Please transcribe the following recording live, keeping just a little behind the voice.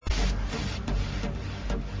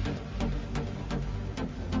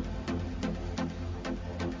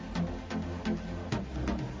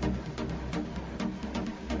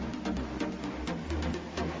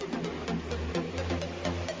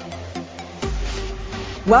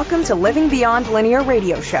Welcome to Living Beyond Linear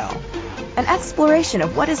Radio Show, an exploration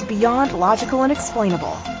of what is beyond logical and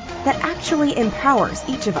explainable that actually empowers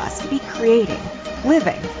each of us to be creating,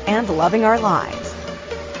 living, and loving our lives.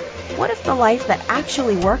 What if the life that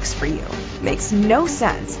actually works for you makes no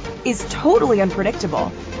sense, is totally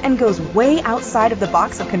unpredictable, and goes way outside of the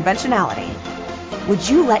box of conventionality? Would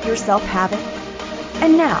you let yourself have it?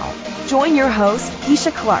 And now, join your host,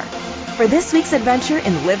 Keisha Clark, for this week's adventure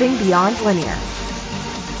in Living Beyond Linear.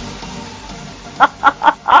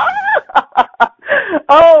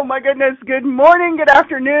 Oh my goodness, good morning, good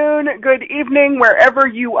afternoon, good evening, wherever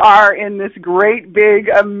you are in this great, big,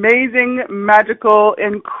 amazing, magical,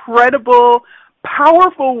 incredible,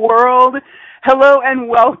 powerful world. Hello and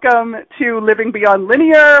welcome to Living Beyond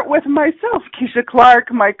Linear with myself, Keisha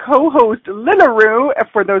Clark, my co-host, Linaroo.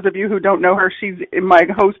 For those of you who don't know her, she's my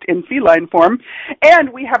host in feline form.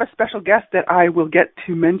 And we have a special guest that I will get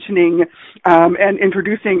to mentioning and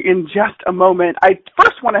introducing in just a moment. I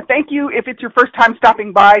first want to thank you if it's your first time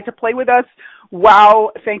stopping by to play with us.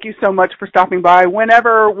 Wow, thank you so much for stopping by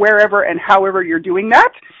whenever, wherever, and however you're doing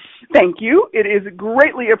that. Thank you. It is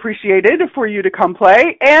greatly appreciated for you to come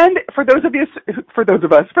play. And for those of us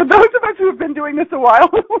who have been doing this a while,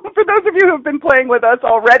 for those of you who have been playing with us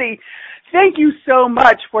already, thank you so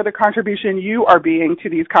much for the contribution you are being to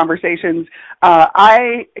these conversations.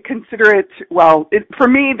 I consider it, for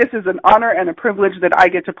me, this is an honor and a privilege that I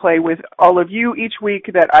get to play with all of you each week,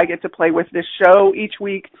 that I get to play with this show each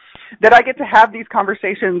week, that I get to have these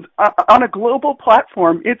conversations on a global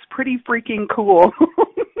platform. It's pretty freaking cool.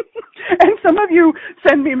 And some of you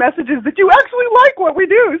send me messages that you actually like what we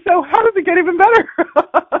do, so how does it get even better?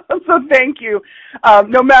 So thank you.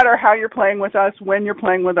 No matter how you're playing with us, when you're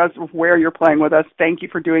playing with us, or where you're playing with us, thank you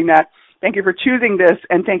for doing that. Thank you for choosing this,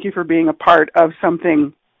 and thank you for being a part of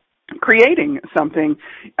something, creating something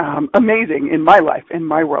amazing in my life, in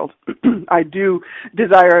my world. I do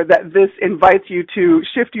desire that this invites you to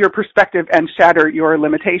shift your perspective and shatter your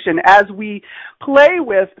limitation as we play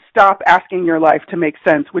with Stop Asking Your Life to Make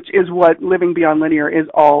Sense, which is what Living Beyond Linear is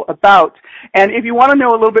all about. And if you want to know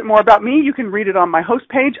a little bit more about me, you can read it on my host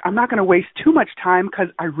page. I'm not going to waste too much time because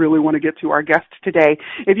I really want to get to our guest today.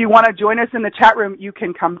 If you want to join us in the chat room, you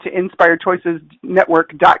can come to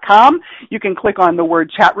InspiredChoicesNetwork.com. You can click on the word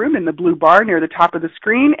chat room in the blue bar near the top of the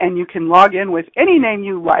screen, and you can log in with any name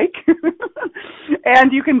you like.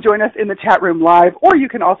 And you can join us in the chat room live, or you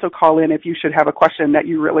can also call in if you should have a question that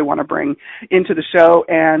you really want to bring into the show,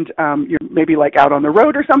 and you're maybe like out on the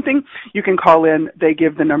road or something. You can call in. They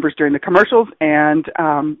give the numbers during the commercials, and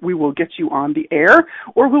we will get you on the air,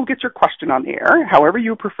 or we'll get your question on the air, however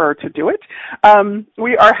you prefer to do it.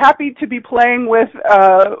 We are happy to be playing with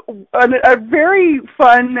a very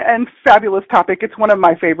fun and fabulous topic. It's one of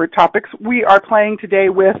my favorite topics. We are playing today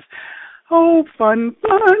with, fun,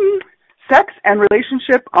 sex and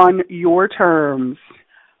relationship on your terms.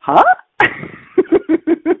 Huh?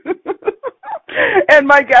 And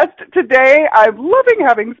my guest today, I'm loving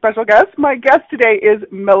having special guests. My guest today is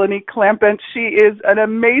Melanie Clampett. She is an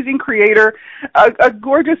amazing creator, a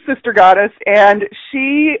gorgeous sister goddess, and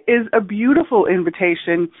she is a beautiful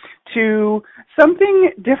invitation to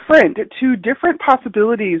something different, to different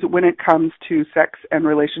possibilities when it comes to sex and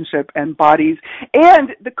relationship and bodies.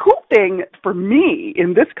 And the cool thing for me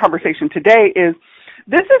in this conversation today is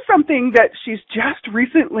this is something that she's just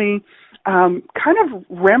recently kind of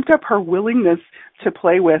ramped up her willingness to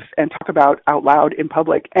play with and talk about out loud in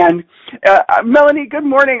public. And Melanie, good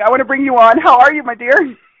morning. I want to bring you on. How are you, my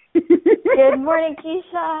dear? Good morning,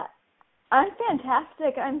 Keisha. I'm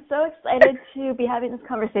fantastic. I'm so excited to be having this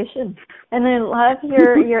conversation. And I love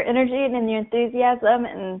your energy and your enthusiasm.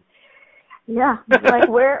 And yeah, like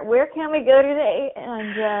where can we go today?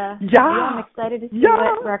 And I'm excited to see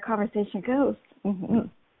where our conversation goes. Mm-hmm.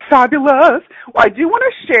 Fabulous. Well, I do want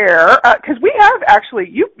to share, because we have actually,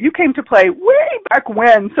 you came to play way back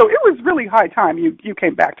when, so it was really high time you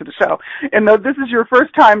came back to the show. And though this is your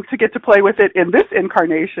first time to get to play with it in this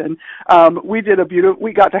incarnation, we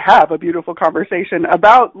got to have a beautiful conversation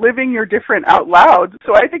about living your different out loud.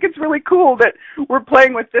 So I think it's really cool that we're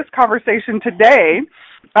playing with this conversation today.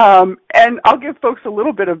 And I'll give folks a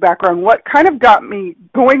little bit of background. What kind of got me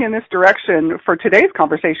going in this direction for today's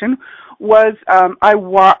conversation was I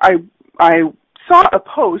saw a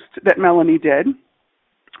post that Melanie did,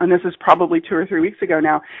 and this is probably 2 or 3 weeks ago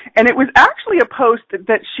now, and it was actually a post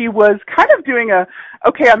that she was kind of doing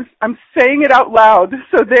I'm saying it out loud,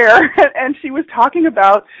 so there, and she was talking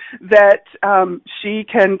about that she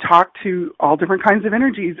can talk to all different kinds of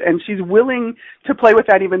energies, and she's willing to play with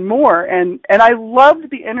that even more, and I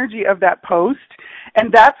loved the energy of that post,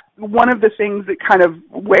 and that's one of the things that kind of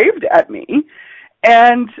waved at me.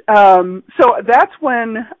 And so that's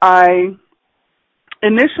when I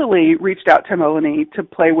initially reached out to Melanie to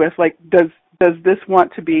play with, like, does this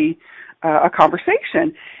want to be a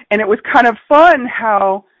conversation? And it was kind of fun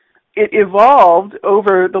how it evolved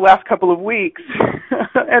over the last couple of weeks.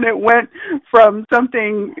 And it went from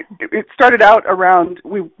something, it started out around,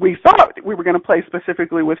 we thought we were going to play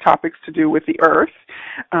specifically with topics to do with the earth.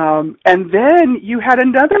 And then you had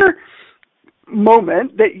another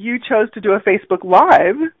moment that you chose to do a Facebook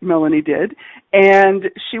Live, Melanie did, and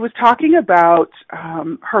she was talking about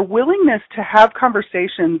her willingness to have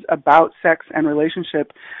conversations about sex and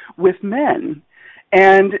relationship with men,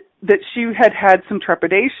 and that she had some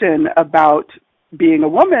trepidation about being a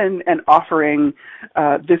woman and offering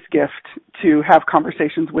this gift to have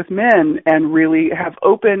conversations with men and really have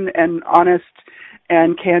open and honest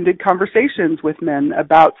and candid conversations with men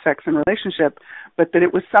about sex and relationship, but that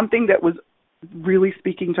it was something that was really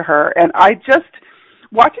speaking to her. And I just,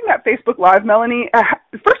 watching that Facebook Live, Melanie,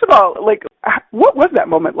 first of all, like, what was that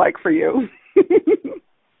moment like for you?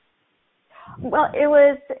 Well, it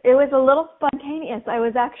was a little spontaneous. I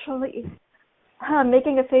was actually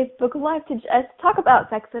making a Facebook Live to just talk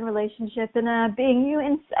about sex and relationship and being new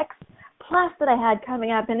in sex class that I had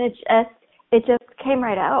coming up, and it just came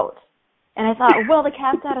right out. And I thought, well, the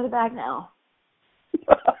cat's out of the bag now.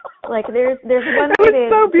 Like, there's one way to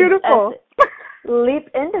so beautiful. Leap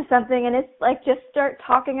into something, and it's like just start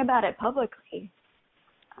talking about it publicly.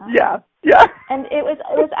 Yeah. And it was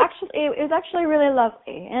actually really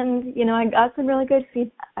lovely, and I got some really good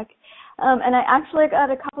feedback. And I actually got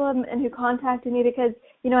a couple of them who contacted me because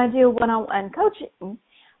I do one-on-one coaching,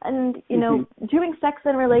 and doing sex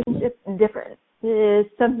and relationships different is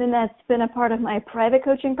something that's been a part of my private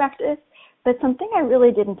coaching practice, but something I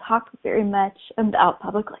really didn't talk very much about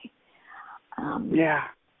publicly.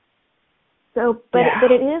 So, but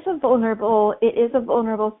it is a vulnerable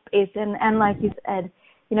space, and like you said,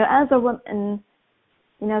 as a woman,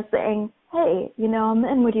 saying, hey,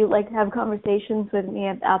 men, would you like to have conversations with me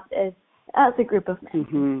about this as a group of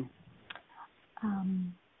men?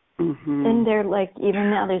 And they're like, even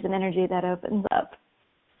now, there's an energy that opens up.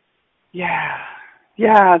 Yeah.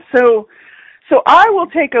 So I will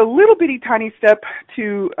take a little bitty tiny step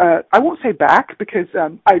to, I won't say back because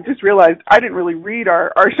I just realized I didn't really read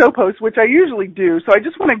our show posts, which I usually do. So I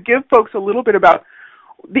just want to give folks a little bit about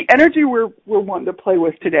the energy we're wanting to play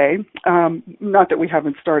with today. Not that we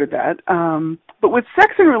haven't started that. But with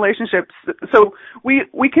sex and relationships, so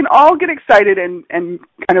we can all get excited and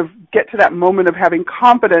kind of get to that moment of having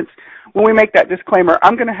confidence when we make that disclaimer.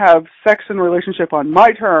 I'm going to have sex and relationship on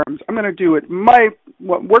my terms. I'm going to do it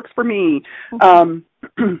what works for me. But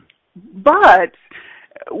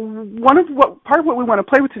part of what we want to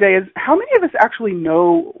play with today is how many of us actually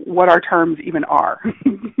know what our terms even are?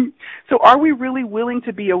 So are we really willing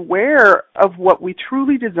to be aware of what we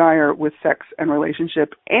truly desire with sex and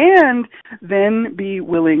relationship, and then be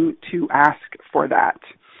willing to ask for that?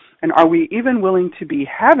 And are we even willing to be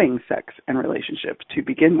having sex and relationship to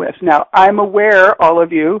begin with? Now, I'm aware, all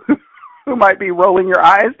of you who might be rolling your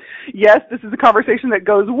eyes, yes, this is a conversation that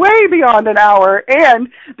goes way beyond an hour, and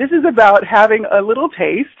this is about having a little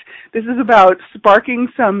taste. This is about sparking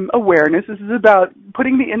some awareness. This is about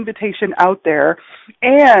putting the invitation out there,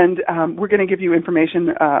 and we're going to give you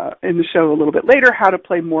information in the show a little bit later how to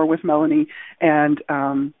play more with Melanie and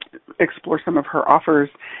explore some of her offers,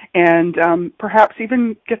 and perhaps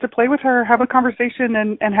even get to play with her, have a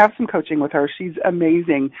conversation, and have some coaching with her. She's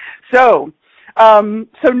amazing. So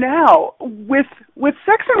now, with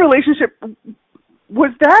sex and relationship,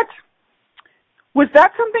 was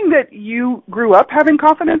that something that you grew up having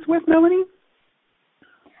confidence with, Melanie?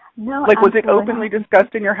 No, like, was it openly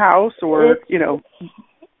discussed in your house, or it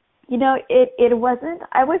wasn't.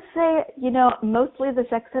 I would say, mostly the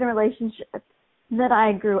sex and relationship that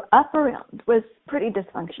I grew up around was pretty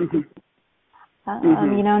dysfunctional.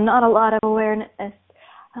 Not a lot of awareness.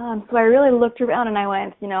 So I really looked around and I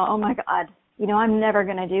went, oh my God, I'm never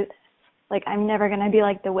going to do this. Like, I'm never going to be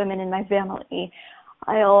like the women in my family.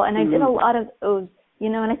 And I did a lot of those,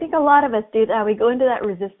 and I think a lot of us do that. We go into that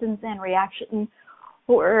resistance and reaction,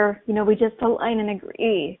 or, we just align and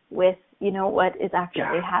agree with, what is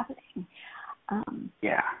actually happening.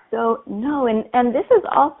 So, no, and this is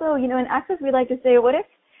also, in Access we like to say, what if,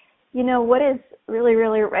 what is really,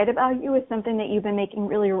 really right about you is something that you've been making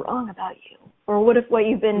really wrong about you? Or what if what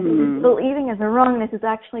you've been believing as a wrongness is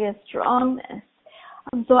actually a strongness?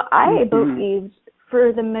 So I believed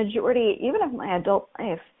for the majority, even of my adult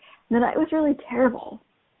life, that I was really terrible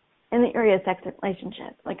in the area of sex and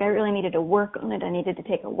relationship. Like, I really needed to work on it. I needed to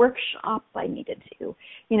take a workshop. I needed to,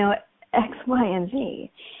 X, Y, and Z.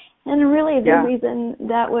 And really the reason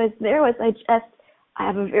that was there was I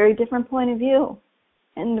have a very different point of view.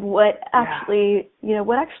 And what actually,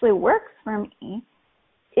 what actually works for me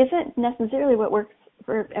isn't necessarily what works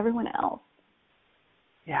for everyone else.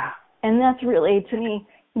 Yeah. And that's really, to me,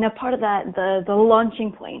 part of that, the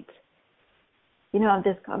launching point, of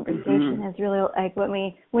this conversation is really like when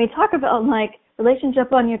we talk about like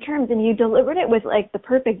relationship on your terms, and you delivered it with like the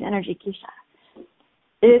perfect energy, Keisha.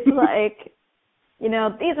 It's like,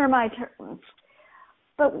 these are my terms.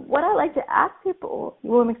 But what I like to ask people,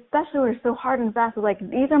 especially when we're so hard and fast, is like,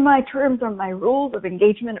 these are my terms or my rules of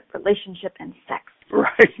engagement, relationship, and sex.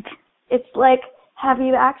 Right. It's like, have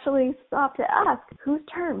you actually stopped to ask, whose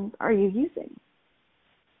terms are you using?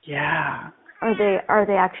 Yeah. Are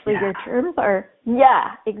they actually your terms? Or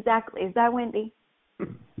exactly. Is that Wendy?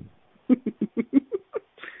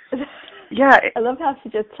 Yeah. I love how she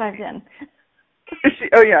just chimed in.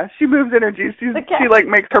 She moves energy. She like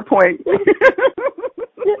makes her point.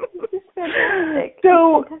 It's fantastic.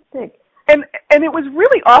 So, fantastic. And it was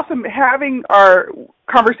really awesome having our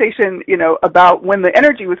conversation, about when the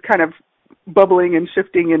energy was kind of bubbling and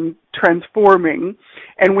shifting and transforming,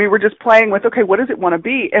 and we were just playing with, okay, what does it want to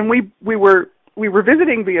be? And we were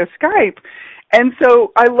visiting via Skype. And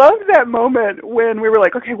so I loved that moment when we were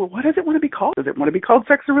like, okay, well, what does it want to be called? Does it want to be called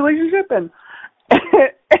Sex and Relationship?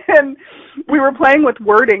 And we were playing with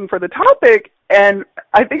wording for the topic, and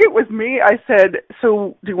I think it was me. I said,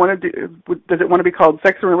 so does it want to be called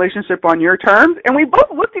Sex and Relationship on your terms? And we both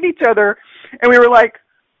looked at each other, and we were like,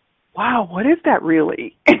 wow, what is that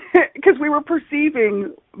really? Because we were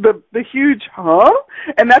perceiving the huge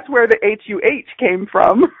and that's where the HUH came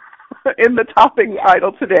from in the topic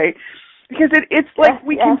title today. Because it's like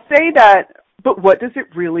we can say that, but what does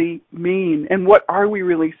it really mean? And what are we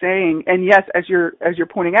really saying? And yes, as you're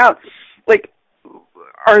pointing out, like,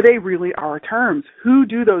 are they really our terms? Who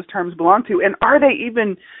do those terms belong to? And are they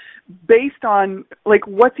even based on, like,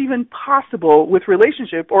 what's even possible with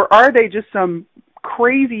relationship? Or are they just some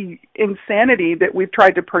crazy insanity that we've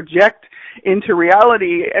tried to project into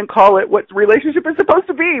reality and call it what relationship is supposed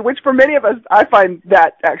to be, which for many of us, I find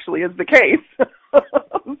that actually is the case.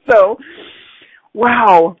 So,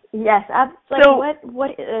 wow. Yes, absolutely. So,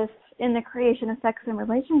 what if in the creation of sex and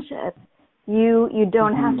relationship, you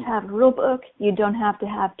don't have to have a rule book, you don't have to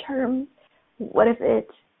have terms? What if it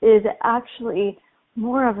is actually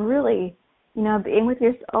more of really, being with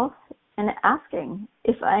yourself and asking,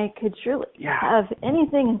 if I could truly have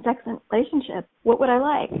anything in sex and relationship, what would I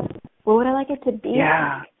like? What would I like it to be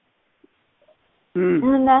like?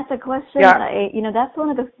 And that's a question that that's one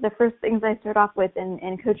of the first things I start off with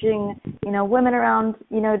in coaching, women around,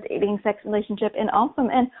 dating, sex, relationship, and also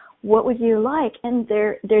men. What would you like? And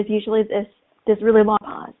there's usually this really long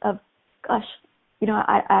pause of, gosh,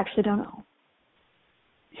 I actually don't know.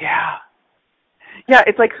 Yeah. Yeah,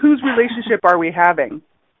 it's like, whose relationship are we having,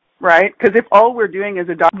 right? Because if all we're doing is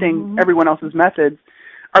adopting everyone else's methods,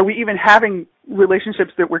 are we even having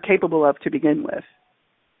relationships that we're capable of to begin with?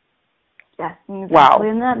 Yes, exactly. Wow.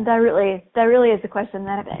 And that really is the question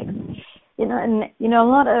that it begs. And a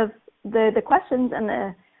lot of the questions and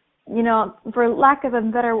the, for lack of a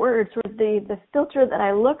better word, sort of the filter that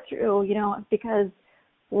I look through, because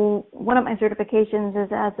one of my certifications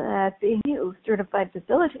is as a Being You certified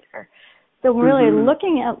facilitator. So we're really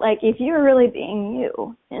looking at, like, if you're really being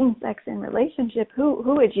you in sex and relationship, who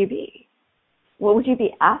would you be? What would you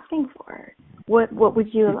be asking for? What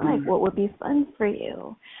would you like? What would be fun for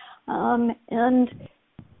you? And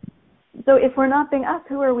so if we're not being us,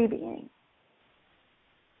 who are we being?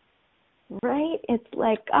 Right? It's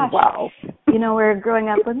like, gosh, wow. We're growing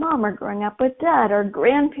up with mom, or growing up with dad, or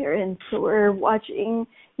grandparents, or watching,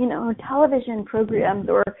 television programs,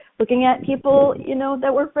 or looking at people,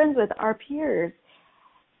 that we're friends with, our peers.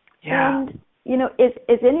 Yeah. And,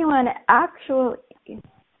 is anyone actually,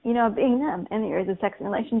 being them in the areas of sex and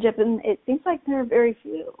relationship? And it seems like there are very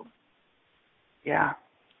few. Yeah.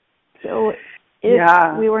 So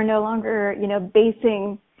if we were no longer,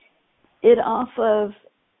 basing it off of,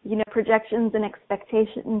 projections and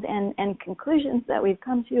expectations and conclusions that we've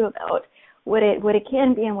come to about what it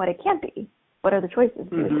can be and what it can't be, what are the choices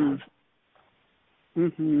we have?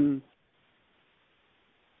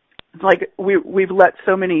 It's like we've let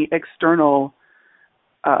so many external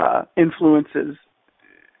influences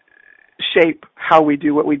shape how we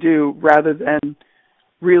do what we do, rather than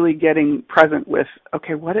really getting present with,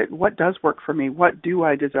 okay, what does work for me? What do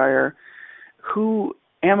I desire? Who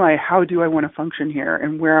am I? How do I want to function here?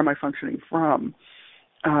 And where am I functioning from?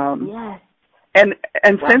 Yes. And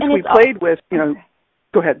since we played with,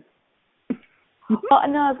 go ahead. Well,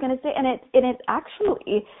 no, I was going to say, and it's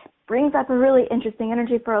actually, brings up a really interesting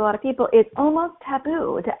energy for a lot of people. It's almost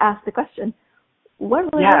taboo to ask the question, what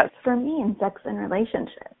really works for me in sex and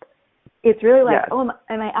relationship? It's really like, oh,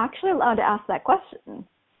 am I actually allowed to ask that question?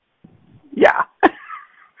 Yeah.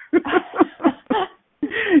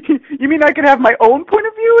 You mean I could have my own point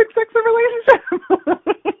of view in sex and relationship?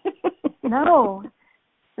 No.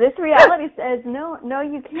 This reality says no,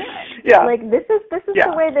 you can't. Yeah. Like this is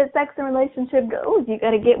the way that sex and relationship goes. You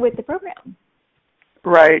got to get with the program.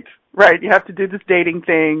 Right. You have to do this dating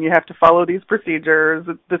thing. You have to follow these procedures.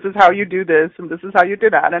 This is how you do this, and this is how you do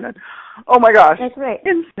that. And oh my gosh, that's right.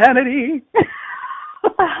 Insanity.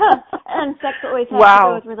 And sex always has to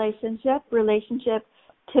go with relationship. Relationship,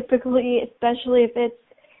 typically, especially if it's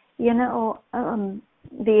a male and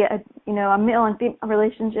female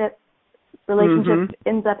relationship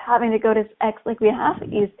ends up having to go to sex, like we have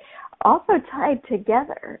these, also tied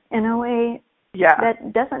together in a way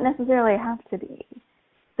that doesn't necessarily have to be.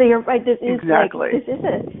 So you're right. This is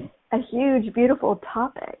a huge, beautiful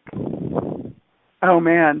topic. Oh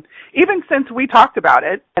man! Even since we talked about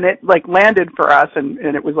it and it like landed for us, and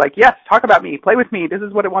it was like, yes, talk about me, play with me. This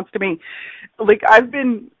is what it wants to be. Like I've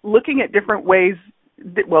been looking at different ways.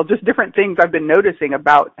 Well, just different things I've been noticing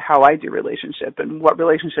about how I do relationship and what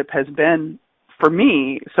relationship has been for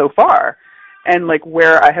me so far, and like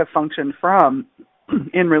where I have functioned from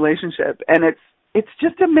in relationship. And it's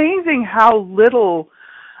just amazing how little,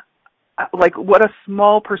 like what a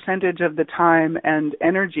small percentage of the time and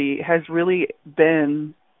energy has really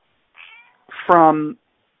been from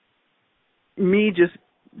me just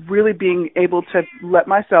really being able to let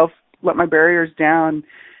my barriers down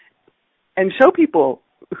and show people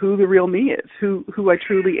who the real me is, who I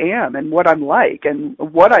truly am and what I'm like and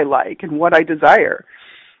what I desire.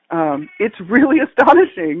 It's really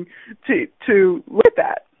astonishing to look at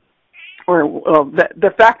that. Or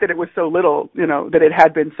the fact that it was so little, that it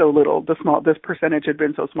had been so little, this percentage had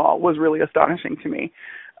been so small was really astonishing to me.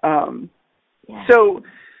 So,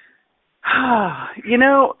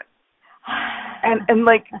 and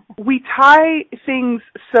like we tie things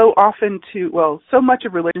so often to, so much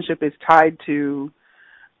of relationship is tied to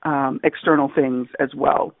external things as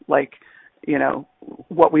well, like,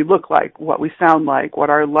 what we look like, what we sound like, what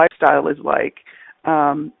our lifestyle is like,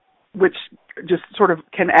 which just sort of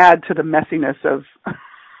can add to the messiness of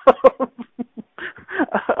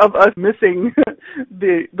us missing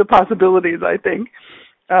the possibilities, I think.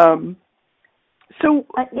 So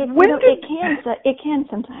it can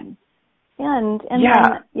sometimes, and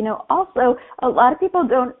then also a lot of people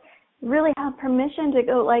don't really have permission to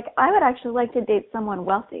go like, I would actually like to date someone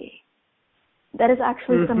wealthy. That is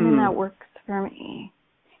actually something that works for me,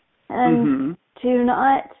 and to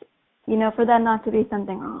not, for that not to be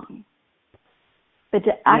something wrong. But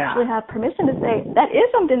to actually have permission to say, that is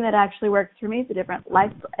something that actually works for me. It's a different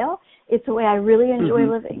lifestyle. It's a way I really enjoy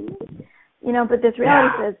living. But this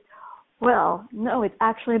reality says, well, no, it's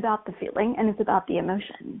actually about the feeling and it's about the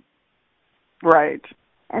emotion. Right.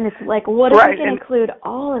 And it's like, what if we can include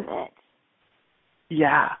all of it?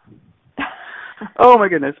 Yeah. Oh, my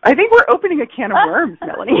goodness. I think we're opening a can of worms,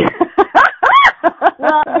 Melanie.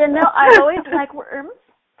 Well, I always like worms.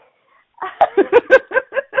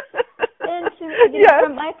 And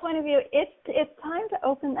from my point of view, it's time to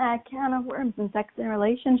open that can of worms in sex and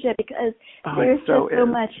relationship, because there's so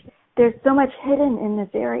much hidden in this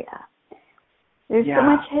area. There's so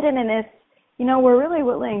much hidden in this. We're really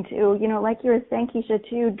willing to, like you were saying, Keisha,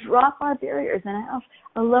 to drop our barriers and have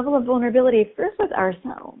a level of vulnerability first with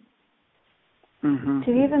ourselves. To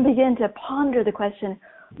even begin to ponder the question,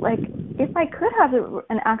 like, if I could have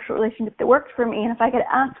an actual relationship that worked for me, and if I could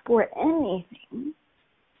ask for anything,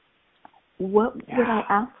 what would I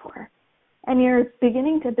ask for? And you're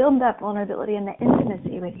beginning to build that vulnerability and the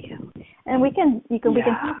intimacy with you. And we can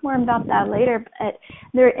talk more about that later, but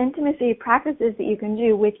there are intimacy practices that you can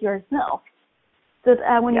do with yourself, so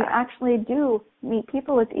that when you actually do meet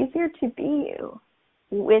people, it's easier to be you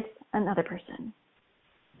with another person.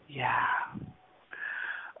 Yeah.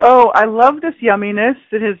 Oh, I love this yumminess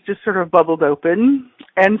that has just sort of bubbled open.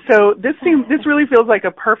 And so this really feels like a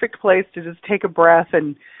perfect place to just take a breath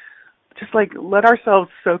and just like let ourselves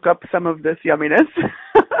soak up some of this yumminess.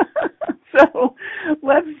 So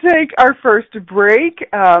let's take our first break.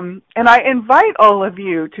 And I invite all of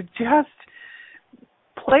you to just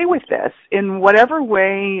play with this in whatever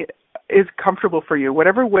way is comfortable for you,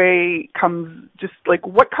 whatever way comes, just like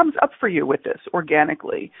what comes up for you with this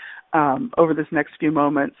organically over this next few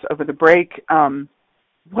moments over the break.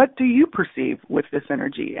 What do you perceive with this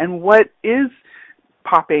energy, and what is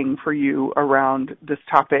popping for you around this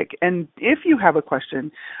topic. And if you have a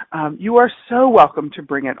question, you are so welcome to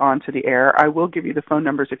bring it onto the air. I will give you the phone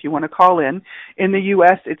numbers if you want to call in. In the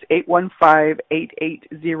U.S., it's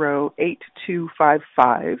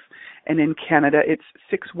 815-880-8255. And in Canada, it's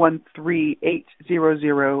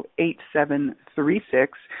 613-800-8736.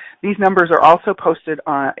 These numbers are also posted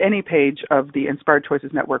on any page of the Inspired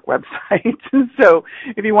Choices Network website. So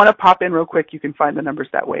if you want to pop in real quick, you can find the numbers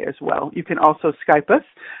that way as well. You can also Skype us.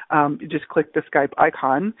 You just click the Skype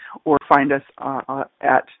icon or find us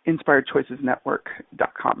at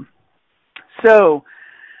inspiredchoicesnetwork.com. So,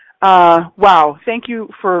 wow, thank you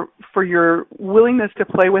for your willingness to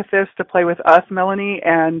play with this, to play with us, Melanie.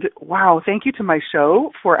 And wow, thank you to my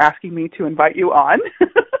show for asking me to invite you on.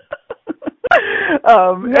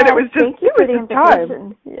 Yes, and it was just, thank you for the invitation.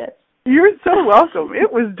 Time. Yes. You're so welcome.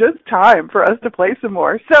 It was just time for us to play some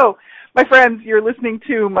more. So, my friends, you're listening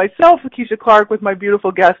to myself, Keisha Clark, with my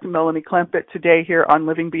beautiful guest, Melanie Klempit, today here on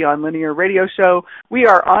Living Beyond Linear Radio Show. We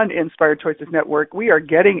are on Inspired Choices Network. We are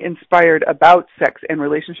getting inspired about sex and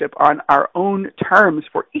relationship on our own terms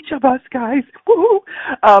for each of us, guys. Woo-hoo!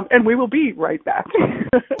 And we will be right back.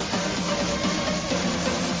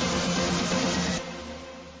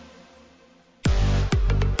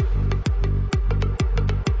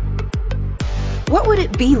 What would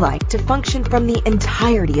it be like to function from the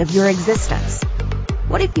entirety of your existence?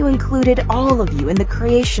 What if you included all of you in the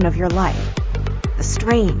creation of your life? The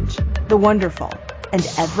strange, the wonderful, and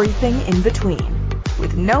everything in between,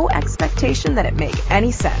 with no expectation that it make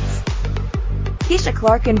any sense. Keisha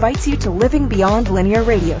Clark invites you to Living Beyond Linear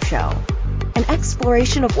Radio Show, an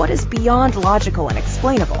exploration of what is beyond logical and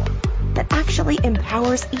explainable, that actually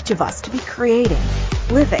empowers each of us to be creating,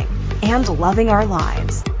 living, and loving our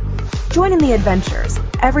lives. Join in the adventures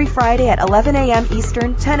every Friday at 11 a.m.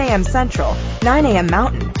 Eastern, 10 a.m. Central, 9 a.m.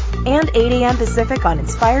 Mountain, and 8 a.m. Pacific on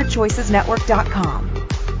InspiredChoicesNetwork.com.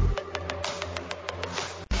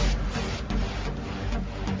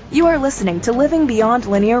 You are listening to Living Beyond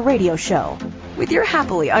Linear Radio Show with your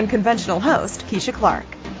happily unconventional host, Keisha Clark.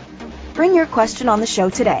 Bring your question on the show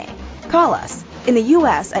today. Call us in the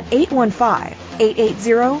U.S. at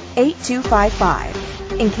 815-880-8255.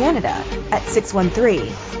 In Canada at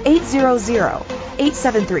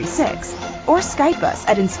 613-800-8736 or Skype us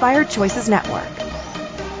at Inspired Choices Network.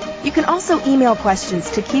 You can also email questions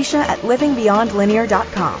to Keisha at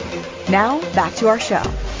livingbeyondlinear.com. Now, back to our show.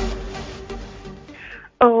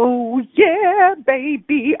 Oh, yeah,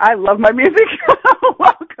 baby. I love my music.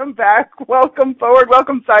 Welcome back. Welcome forward.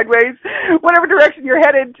 Welcome sideways. Whatever direction you're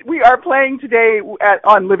headed, we are playing today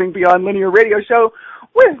on Living Beyond Linear Radio Show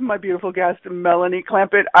with my beautiful guest, Melanie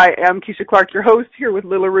Klempit. I am Keisha Clark, your host, here with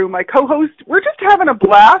Lilaroo, my co-host. We're just having a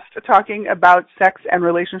blast talking about sex and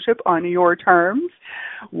relationship on your terms.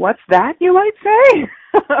 What's that, you might say?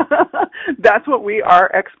 That's what we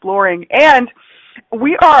are exploring. And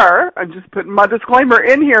we are, I'm just putting my disclaimer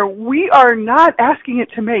in here, we are not asking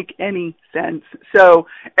it to make any sense. So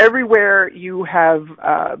everywhere you have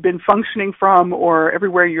been functioning from, or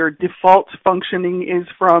everywhere your default functioning is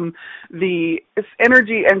from, the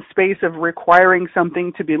energy and space of requiring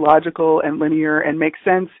something to be logical and linear and make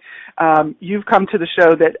sense, you've come to the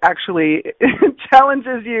show that actually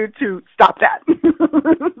challenges you to stop that.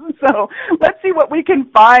 So let's see what we can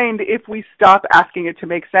find if we stop asking it to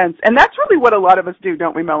make sense. And that's really what a lot of us do,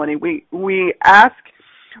 don't we, Melanie? We ask,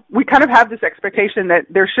 we kind of have this expectation that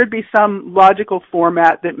there should be some logical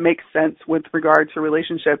format that makes sense with regard to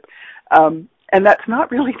relationship. And that's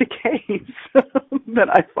not really the case that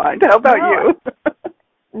I find. How about you?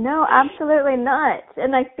 No, absolutely not.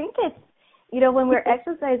 And I think it's, when we're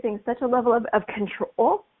exercising such a level of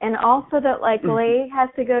control, and also that like A has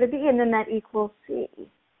to go to B and then that equals C.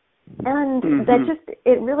 And that just,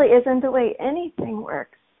 it really isn't the way anything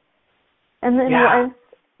works. And then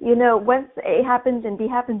once A happens and B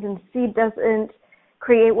happens and C doesn't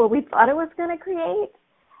create what we thought it was going to create,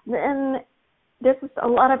 then there's just a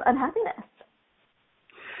lot of unhappiness.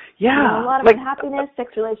 Yeah. A lot of unhappiness,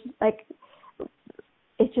 sex relations, like,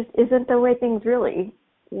 it just isn't the way things really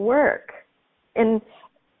work. And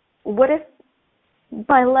what if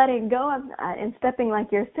by letting go of that and stepping, like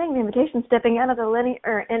you're saying, the invitation, stepping out of the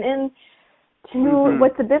linear and into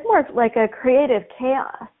what's a bit more like a creative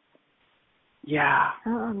chaos. Yeah.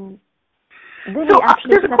 So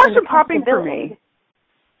there's a question popping for me.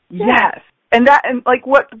 Yeah. Yes. And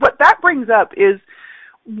what that brings up is,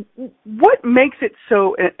 what makes it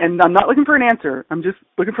so, and I'm not looking for an answer, I'm just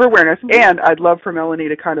looking for awareness, and I'd love for Melanie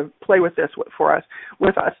to kind of play with this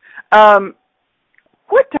with us.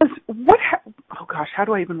 oh gosh, how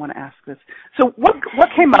do I even want to ask this? So what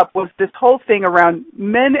came up was this whole thing around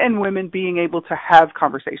men and women being able to have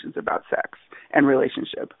conversations about sex and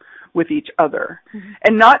relationship with each other. Mm-hmm.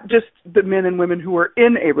 And not just the men and women who are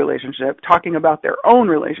in a relationship talking about their own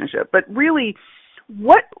relationship, but really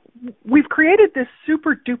we've created this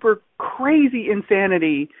super duper crazy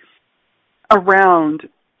insanity around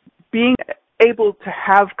being able to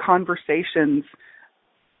have conversations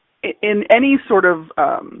in any sort of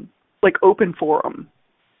like open forum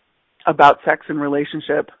about sex and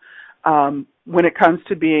relationship when it comes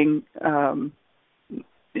to being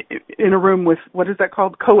in a room with, what is that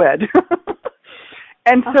called? Co-ed.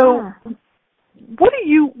 And so what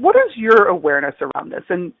is your awareness around this?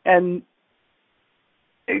 And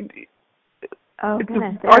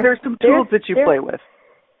goodness. Are there some tools that you play with?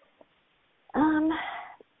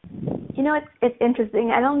 You know, it's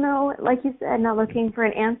interesting. I don't know, like you said, not looking for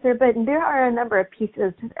an answer, but there are a number of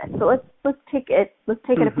pieces to this. So let's take it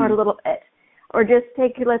apart a little bit, or just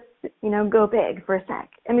let's go big for a sec.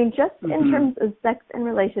 I mean, just in terms of sex and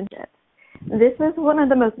relationships, this is one of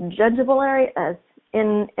the most judgeable areas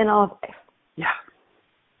in all of life. Yeah.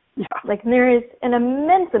 Yeah. Like, there is an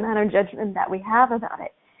immense amount of judgment that we have about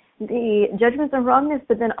it. The judgments of wrongness,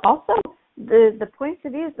 but then also the points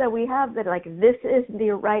of views that we have that, like, this is the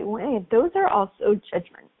right way, those are also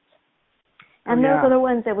judgments. And those are the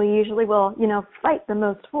ones that we usually will, fight the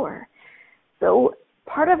most for. So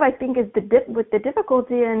part of, I think, is with the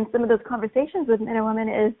difficulty in some of those conversations with men and women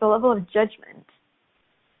is the level of judgment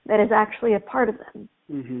that is actually a part of them.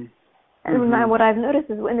 Mm-hmm. And what I've noticed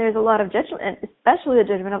is when there's a lot of judgment, especially the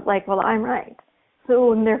judgment of, like, well, I'm right.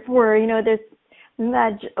 So, and therefore, there's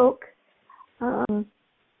that joke,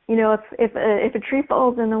 if a tree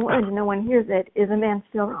falls in the woods and no one hears it, is a man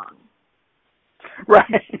still wrong? Right.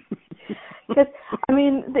 Because, I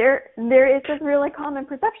mean, there is this really common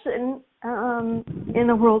perception in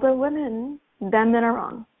the world of women that men are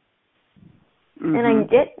wrong. Mm-hmm. And I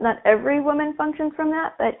get not every woman functions from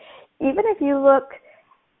that, but even if you look,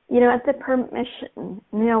 at the permission,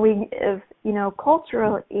 we give,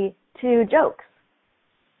 culturally to jokes.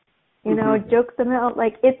 Jokes about,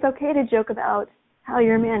 like, it's okay to joke about how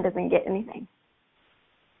your man doesn't get anything,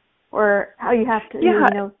 or how you have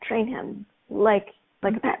to, train him like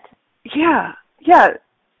a pet. Yeah.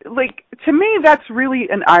 Like, to me, that's really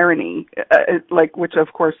an irony. Which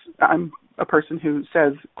of course I'm a person who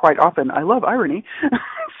says quite often, I love irony.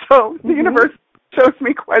 So the universe shows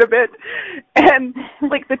me quite a bit. And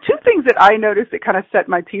like the two things that I noticed that kind of set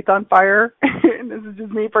my teeth on fire, and this is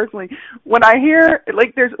just me personally, when I hear,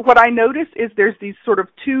 like, what I notice is there's these sort of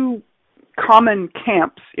two common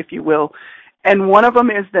camps, if you will. And one of them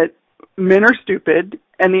is that men are stupid,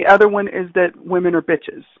 and the other one is that women are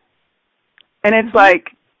bitches. And it's like,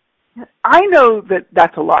 I know that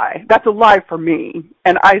that's a lie. That's a lie for me.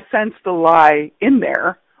 And I sense the lie in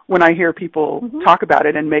there when I hear people talk about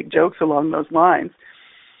it and make jokes along those lines.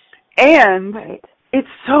 And it's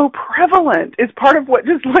so prevalent. It's part of what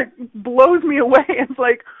just, like, blows me away. It's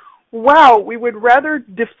like, wow, we would rather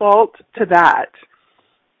default to that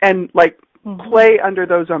and, like, play under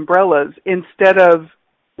those umbrellas instead of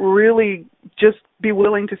really just be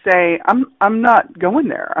willing to say, I'm not going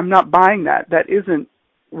there. I'm not buying that. That isn't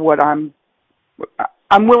what I'm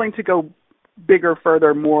willing to go bigger,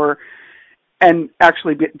 further, more, and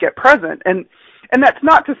actually get present. And that's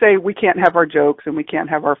not to say we can't have our jokes and we can't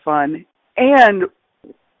have our fun. And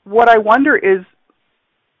what I wonder is,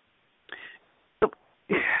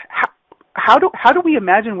 how do we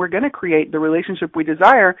imagine we're going to create the relationship we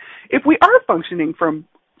desire if we are functioning from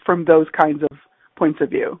those kinds of points of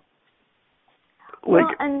view? Well,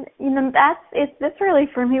 and that's really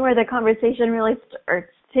for me where the conversation really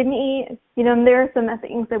starts. To me, there are some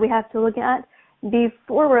things that we have to look at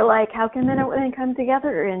before we're like, how can men and women come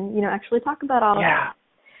together and actually talk about all of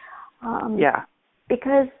that?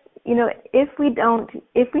 Because if we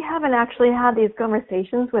haven't actually had these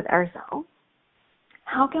conversations with ourselves,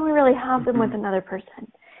 how can we really have them with another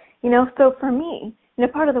person? So for me,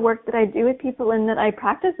 part of the work that I do with people and that I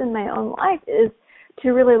practice in my own life is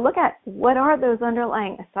to really look at what are those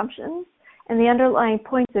underlying assumptions and the underlying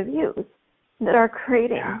points of views that are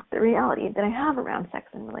creating the reality that I have around sex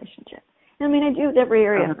and relationships. I mean, I do with every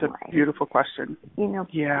area of my life. That's a beautiful question.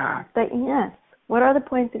 But yes, what are the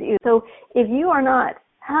points of view? So if you are not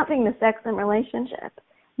having the sex and relationship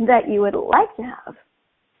that you would like to have,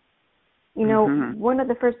 one of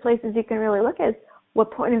the first places you can really look at is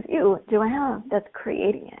what point of view do I have that's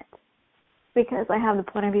creating it? Because I have the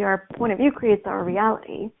point of view, our point of view creates our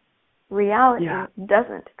reality. Reality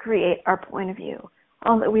doesn't create our point of view,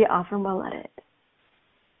 although we often will let it.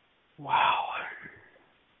 Wow.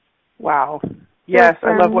 Wow. Yes, so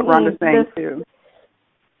I love what Rhonda's saying, this, too.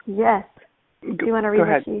 Yes. Do you want to read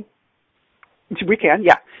what she... We can,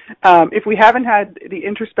 yeah. If we haven't had the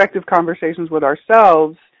introspective conversations with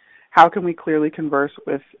ourselves, how can we clearly converse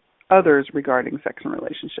with others regarding sex and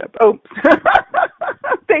relationship? Oh,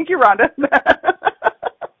 thank you, Rhonda.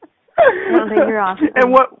 Rhonda, you're awesome.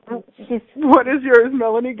 And what is yours,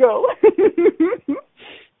 Melanie? Go.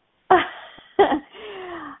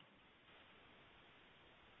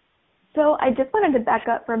 So I just wanted to back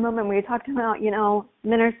up for a moment. We were talking about,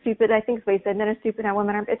 men are stupid. I think it's what you said, men are stupid and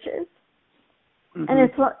women are bitches. Mm-hmm. And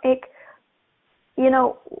it's like,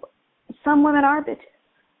 some women are bitches.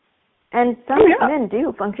 And some men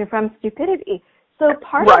do function from stupidity. So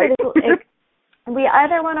part of it is like, we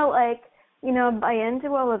either want to buy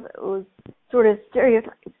into all of those sort of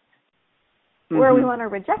stereotypes, or we want to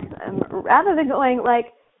reject them, rather than going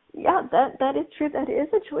that is true. That is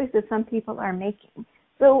a choice that some people are making.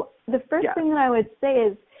 So the first thing that I would say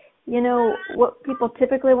is, what people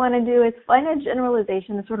typically want to do is find a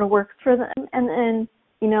generalization that sort of works for them and then,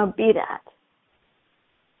 be that.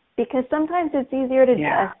 Because sometimes it's easier to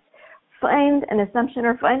just find an assumption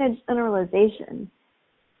or find a generalization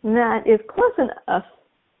that is close enough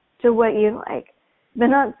to what you like, but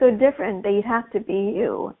not so different that you have to be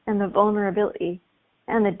you and the vulnerability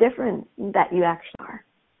and the difference that you actually are.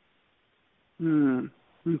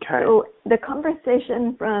 Okay. So the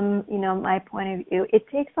conversation from, my point of view, it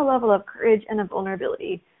takes a level of courage and a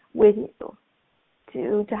vulnerability with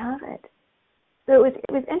you to have it. So it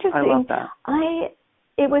was interesting. I love that.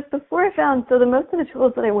 It was before I found, so the most of the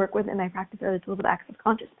tools that I work with in my practice are the tools of access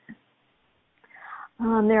consciousness.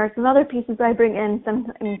 There are some other pieces I bring in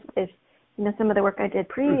sometimes with, some of the work I did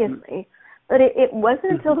previously, but it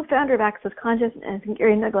wasn't until the founder of Access Consciousness,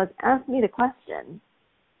 Gary Douglas, asked me the question,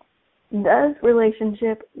 does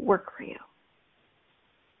relationship work for you?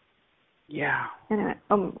 Yeah. And I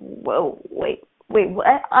went, whoa, wait, what?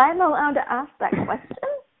 I'm allowed to ask that question?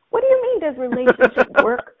 What do you mean, does relationship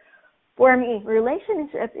work for me?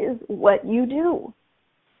 Relationship is what you do.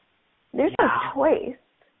 There's no choice.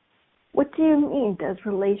 What do you mean, does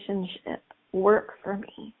relationship work for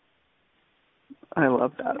me? I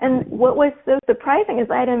love that. And what was so surprising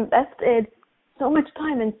is I'd invested so much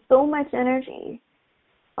time and so much energy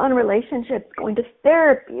on relationships, going to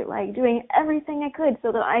therapy, doing everything I could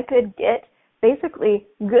so that I could get basically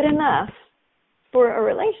good enough for a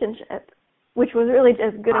relationship, which was really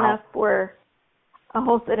just good enough for a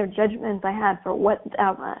whole set of judgments I had for what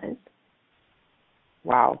that was.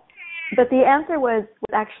 Wow. But the answer was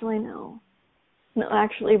actually no. No,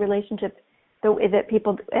 actually, relationship, the way that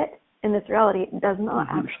people do it in this reality, does not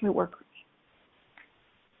actually work for me.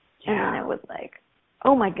 Yeah. And then it was like,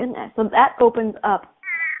 oh my goodness. So that opens up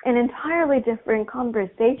an entirely different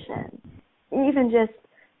conversation. Even just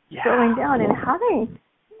going down and having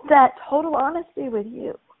that total honesty with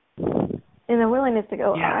you and the willingness to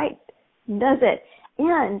go, all right, does it?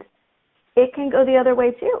 And it can go the other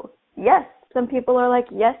way too. Yes, some people are like,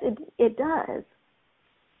 yes, it does.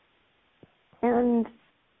 And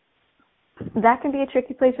that can be a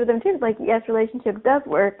tricky place for them too. It's like, yes, relationship does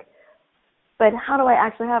work, but how do I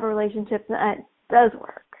actually have a relationship that does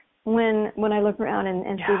work when I look around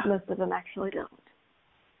and see most of them actually don't?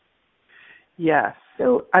 Yes.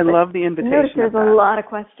 So I love the invitation. Notice there's a lot of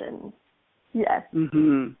questions. Yes.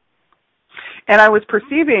 And I was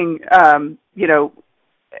perceiving,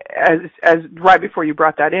 as right before you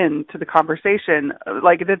brought that in to the conversation,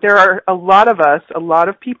 that there are a lot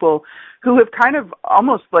of people who have kind of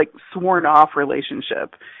almost sworn off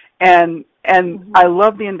relationship. And I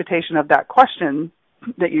love the invitation of that question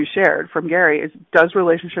that you shared from Gary is, does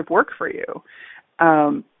relationship work for you?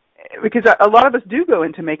 Because a lot of us do go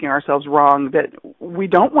into making ourselves wrong, that we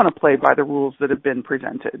don't want to play by the rules that have been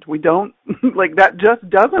presented. We don't, that just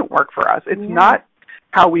doesn't work for us. It's not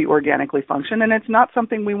how we organically function, and it's not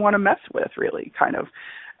something we want to mess with, really, kind of.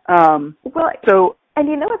 And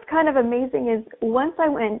what's kind of amazing is once I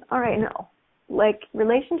went, all right, no,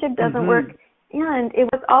 relationship doesn't work, and it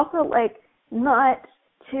was also not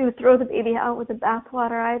to throw the baby out with the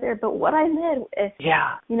bathwater either, but what I did is,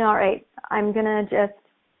 all right, I'm going to just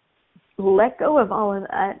let go of all of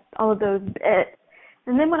that, all of those bits.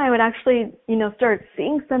 And then when I would actually, start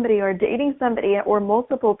seeing somebody or dating somebody or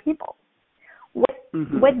multiple people,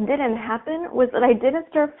 what didn't happen was that I didn't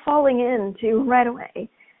start falling into right away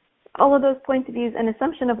all of those points of views and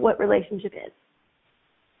assumption of what relationship is.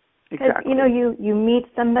 Because, you meet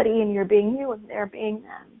somebody and you're being you and they're being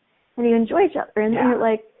them. And you enjoy each other. And then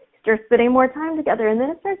you're start spending more time together. And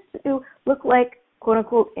then it starts to look like, quote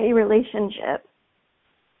unquote, a relationship.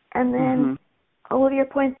 And then all of your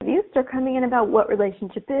points of view start coming in about what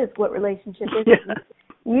relationship is, what relationship isn't. Yeah.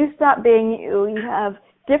 You stop being you. You have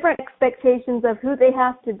different expectations of who they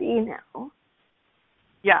have to be now.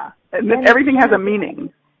 Yeah, and then everything has a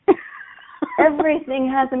meaning. Everything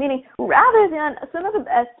has a meaning. Rather than some of the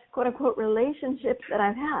best, quote-unquote, relationships that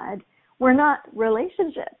I've had were not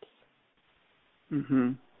relationships.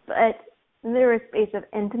 Mm-hmm. But there is a space of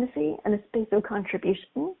intimacy and a space of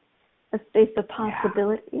contribution, a space of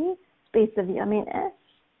possibility, space of yumminess.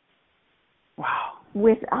 Wow.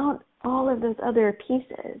 Without all of those other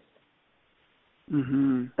pieces.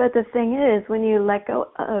 Mm-hmm. But the thing is, when you let go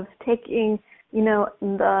of taking,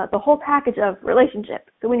 the whole package of relationship,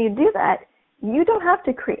 so when you do that, you don't have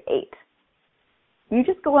to create. You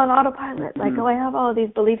just go on autopilot. Like, I have all of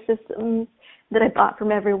these belief systems that I bought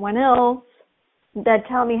from everyone else that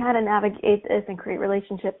tell me how to navigate this and create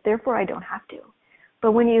relationships. Therefore, I don't have to.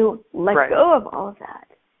 But when you let go of all of that,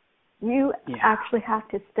 you actually have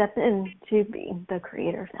to step into being the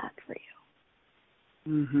creator of that for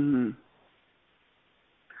you. Mm-hmm.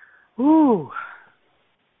 Ooh,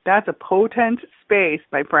 that's a potent space,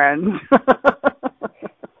 my friends.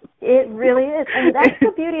 It really is. And that's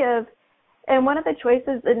the beauty of, and one of the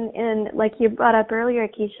choices in like you brought up earlier,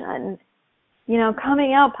 Keisha, and,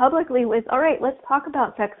 coming out publicly with, all right, let's talk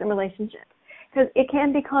about sex and relationships. Because it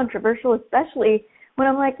can be controversial, especially when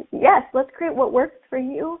I'm like, yes, let's create what works for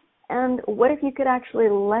you. And what if you could actually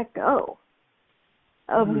let go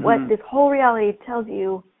of what this whole reality tells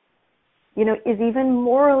you, is even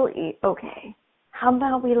morally okay? How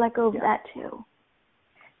about we let go of that too?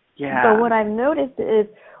 Yeah. So what I've noticed is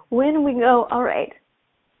when we go, all right,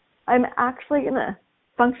 I'm actually going to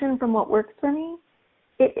function from what works for me,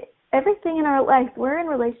 everything in our life, we're in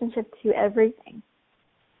relationship to everything.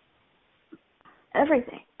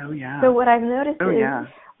 Everything. Oh, yeah. So what I've noticed is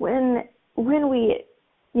when we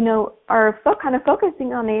are kind of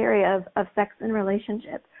focusing on the area of sex and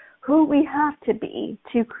relationship, who we have to be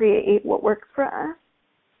to create what works for us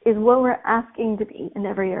is what we're asking to be in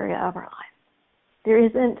every area of our life.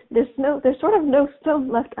 There's sort of no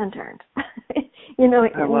stone left unturned, in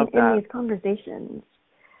these conversations.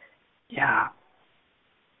 Yeah.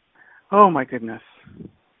 Oh, my goodness.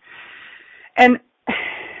 And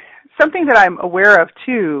something that I'm aware of,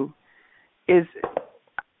 too, is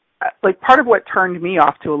like part of what turned me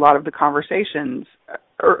off to a lot of the conversations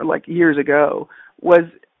years ago was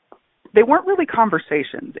they weren't really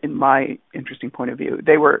conversations in my interesting point of view.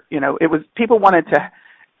 They were, it was people wanted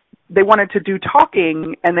to do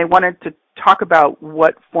talking, and they wanted to talk about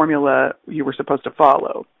what formula you were supposed to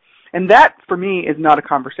follow. And that for me is not a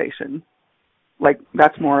conversation. Like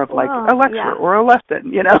that's more of like a lecture or a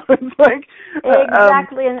lesson, It's like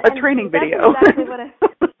exactly. a training video. Exactly what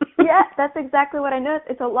that's exactly what I noticed.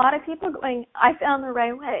 It's a lot of people going, I found the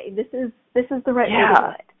right way. This is the right way to do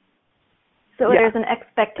it. So there's an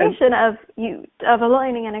expectation of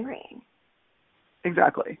aligning and agreeing.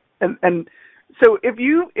 Exactly. And so if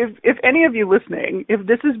any of you listening, if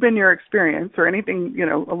this has been your experience or anything,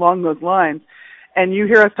 along those lines, and you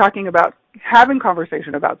hear us talking about having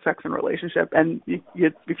conversation about sex and relationship, and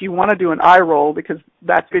if you want to do an eye roll because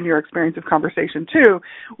that's been your experience of conversation too,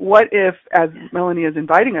 what if, as Melanie is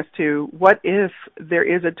inviting us to, what if there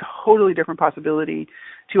is a totally different possibility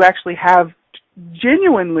to actually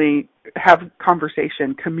genuinely have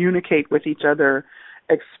conversation, communicate with each other,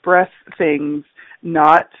 express things,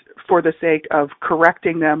 not for the sake of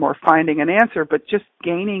correcting them or finding an answer, but just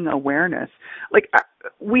gaining awareness. Like,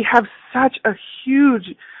 we have such a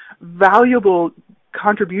huge, valuable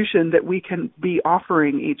contribution that we can be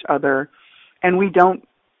offering each other, and we don't,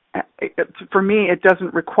 for me, it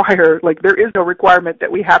doesn't require, like, there is no requirement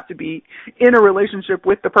that we have to be in a relationship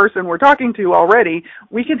with the person we're talking to already.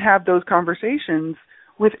 We can have those conversations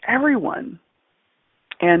with everyone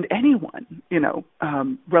and anyone,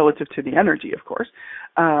 relative to the energy, of course.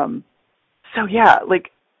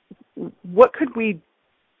 What could we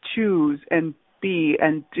choose and be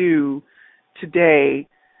and do today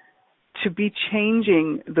to be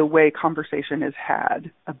changing the way conversation is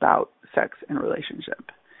had about sex and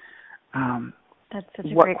relationship? That's such a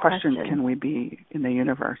what great questions question. can we be in the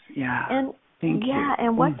universe? Yeah. And Thank you.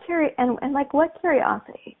 And what what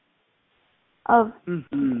curiosity of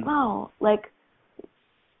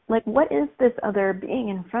what is this other being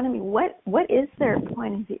in front of me? What is their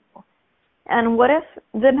point of view? And what if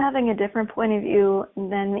them having a different point of view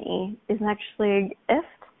than me is actually a gift?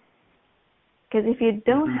 Because if you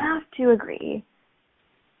don't have to agree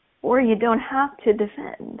or you don't have to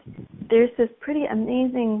defend, there's this pretty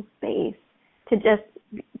amazing space to just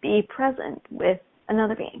be present with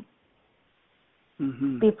another being.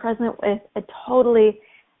 Be present with a totally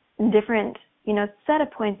different set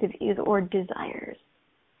of points of views or desires.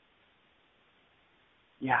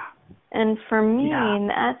 Yeah. And for me,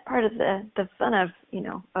 that's part of the fun of,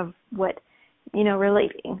 of what,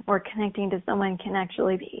 relating or connecting to someone can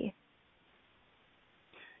actually be.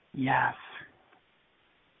 Yes.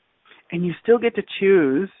 And you still get to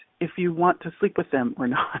choose if you want to sleep with them or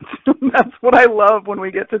not. That's what I love when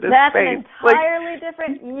we get to this that's space. That's entirely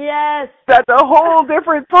different. Yes. That's a whole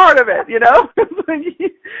different part of it,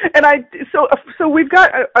 And so we've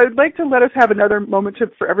got. I'd like to let us have another moment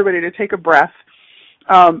for everybody to take a breath.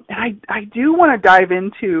 And I do want to dive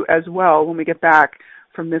into as well when we get back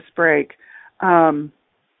from this break,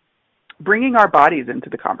 bringing our bodies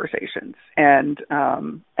into the conversations and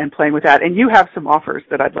playing with that. And you have some offers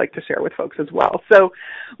that I'd like to share with folks as well. So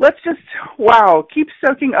let's just, keep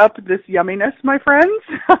soaking up this yumminess, my friends.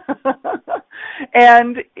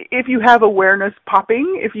 And if you have awareness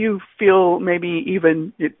popping, if you feel maybe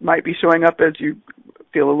even it might be showing up as you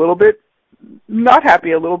feel a little bit not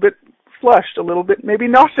happy, a little bit flushed, a little bit maybe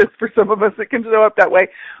nauseous for some of us, it can show up that way.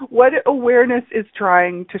 What awareness is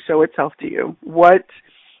trying to show itself to you? What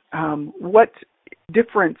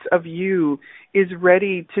difference of you is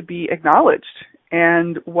ready to be acknowledged?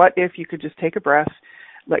 And what if you could just take a breath,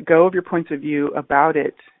 let go of your points of view about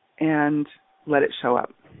it, and let it show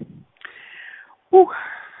up? Whew.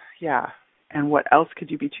 Yeah. And what else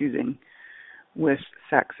could you be choosing with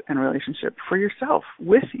sex and relationship for yourself,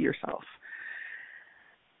 with yourself,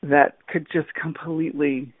 that could just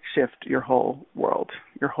completely shift your whole world,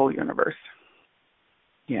 your whole universe?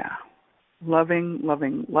 Yeah. Loving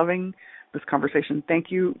this conversation.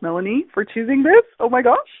 Thank you, Melanie, for choosing this. Oh, my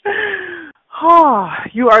gosh.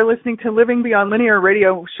 You are listening to Living Beyond Linear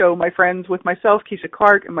Radio Show, my friends, with myself, Keisha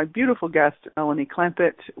Clark, and my beautiful guest, Melanie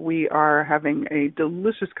Clampett. We are having a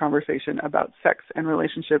delicious conversation about sex and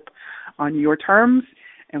relationship on your terms,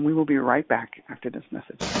 and we will be right back after this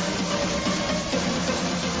message.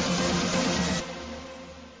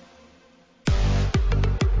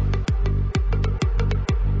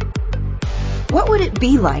 What would it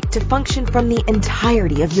be like to function from the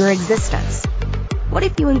entirety of your existence? What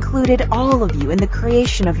if you included all of you in the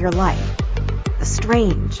creation of your life? The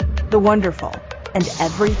strange, the wonderful, and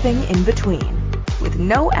everything in between, with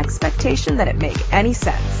no expectation that it make any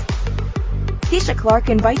sense. Keisha Clark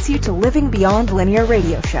invites you to Living Beyond Linear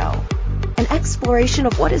Radio Show, an exploration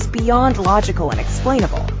of what is beyond logical and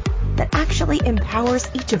explainable, that actually empowers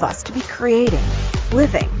each of us to be creating,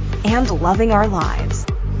 living, and loving our lives.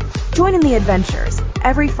 Join in the adventures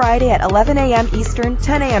every Friday at 11 a.m. Eastern,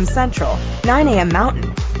 10 a.m. Central, 9 a.m.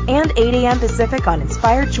 Mountain, and 8 a.m. Pacific on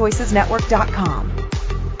InspiredChoicesNetwork.com.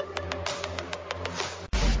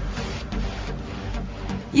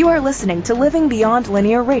 You are listening to Living Beyond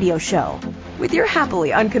Linear Radio Show with your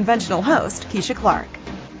happily unconventional host, Keisha Clark.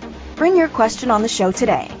 Bring your question on the show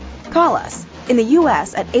today. Call us in the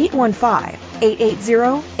U.S. at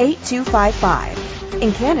 815-880-8255.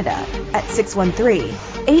 In Canada at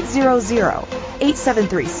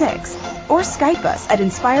 613-800-8736. Or Skype us at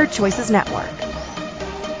Inspired Choices Network.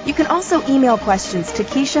 You can also email questions to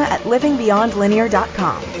Keisha at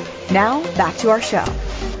livingbeyondlinear.com. Now, back to our show.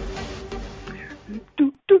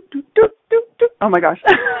 Oh my gosh.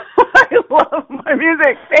 I love my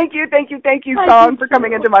music. Thank you, song, for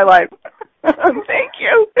coming into my life. Thank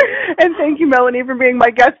you. And thank you, Melanie, for being my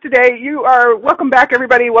guest today. You are welcome back,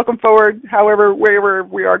 everybody. Welcome forward, wherever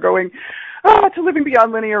we are going. To Living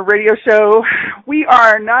Beyond Linear Radio Show. We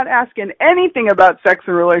are not asking anything about sex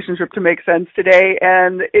and relationship to make sense today,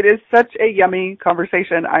 and it is such a yummy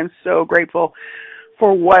conversation. I'm so grateful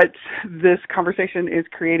for what this conversation is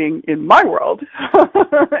creating in my world.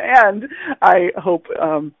 And I hope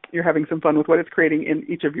you're having some fun with what it's creating in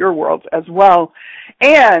each of your worlds as well.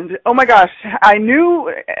 And, oh my gosh, I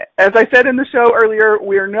knew, as I said in the show earlier,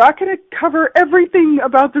 we're not going to cover everything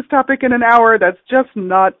about this topic in an hour. That's just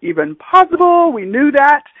not even possible. We knew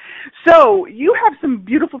that. So you have some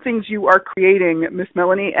beautiful things you are creating, Miss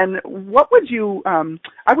Melanie, and what would you,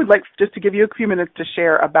 I would like just to give you a few minutes to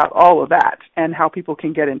share about all of that and how people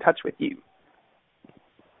can get in touch with you.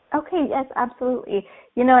 Okay, yes, absolutely.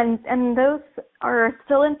 And those are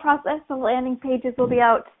still in process. The landing pages will be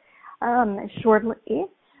out shortly.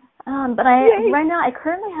 But right now I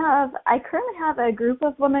currently have a group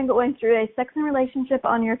of women going through a sex and relationship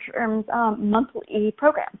on your terms monthly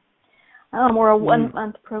program, or a 1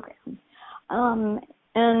 month program.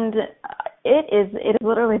 And it is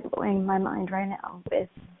literally blowing my mind right now with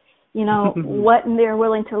what they're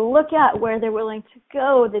willing to look at, where they're willing to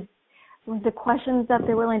go, the questions that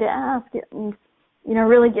they're willing to ask, and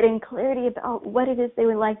really getting clarity about what it is they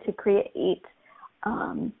would like to create,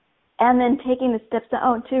 and then taking the steps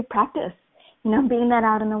out to practice being that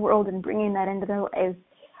out in the world and bringing that into their lives.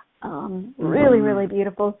 Really, really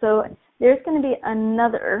beautiful. So there's going to be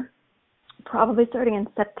another, probably starting in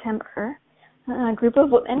September, group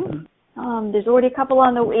of women. There's already a couple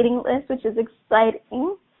on the waiting list, which is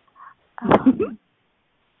exciting.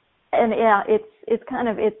 And yeah,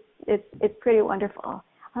 it's pretty wonderful.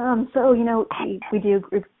 So we do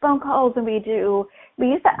group phone calls, and we use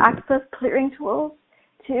the access clearing tools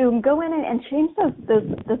to go in and change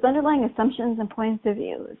those underlying assumptions and points of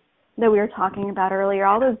views that we were talking about earlier,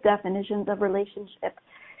 all those definitions of relationship,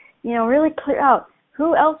 really clear out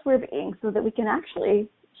who else we're being so that we can actually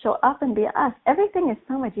show up and be us. Everything is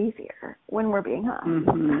so much easier when we're being us.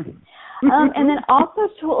 And then also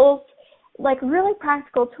tools, like really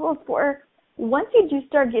practical tools for once you do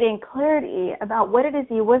start getting clarity about what it is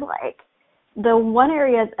you would like, the one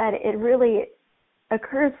area that it really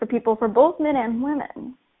occurs for people, for both men and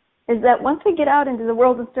women, is that once we get out into the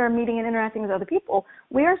world and start meeting and interacting with other people,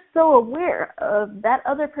 we are so aware of that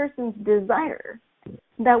other person's desire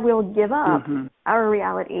that we'll give up our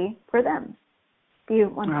reality for them. We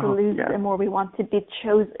want to lose them, or we want to be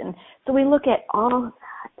chosen. So we look at all of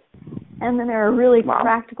that. And then there are really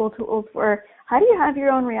practical tools for how do you have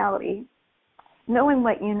your own reality, knowing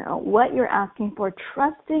what you know, what you're asking for,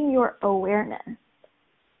 trusting your awareness.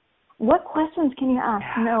 What questions can you ask?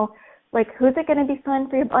 Like, who's it going to be fun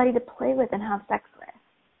for your body to play with and have sex with?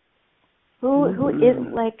 Who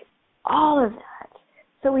isn't, like, all of that.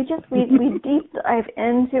 So we deep dive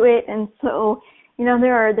into it, and so,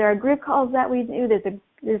 there are group calls that we do.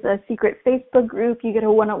 There's a secret Facebook group. You get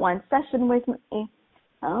a one-on-one session with me.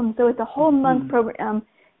 So it's a whole month program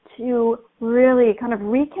to really kind of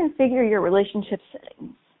reconfigure your relationship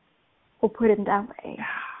settings. We'll put it that way.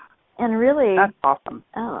 And really, that's awesome.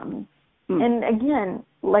 And again,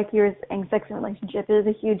 like you were saying, sex and relationship is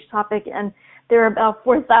a huge topic, and there are about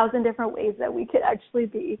 4,000 different ways that we could actually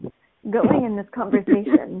be going in this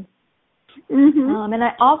conversation. And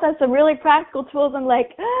I also have some really practical tools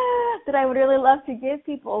that I would really love to give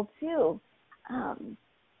people too.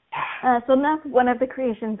 So that's one of the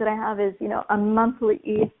creations that I have is, a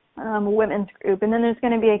monthly women's group, and then there's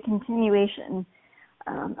going to be a continuation,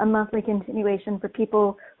 a monthly continuation for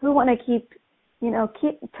people who want to keep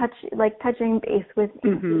touching base with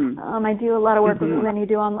me. I do a lot of work with women who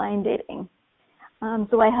do online dating.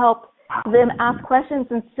 So I help them ask questions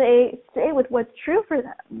and stay with what's true for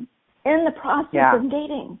them in the process of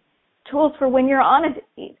dating. Tools for when you're on a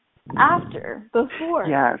date, after, before.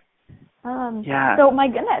 So my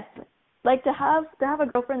goodness, like to have a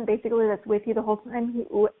girlfriend basically that's with you the whole time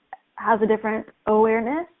who has a different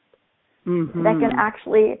awareness that can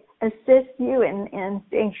actually assist you in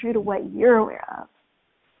staying true to what you're aware of.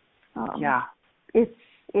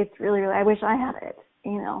 It's really, really, I wish I had it,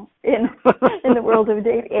 in the world of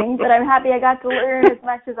dating, but I'm happy I got to learn as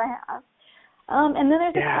much as I have. And then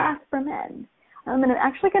there's a class for men. And I'm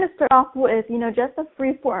actually going to start off with, just a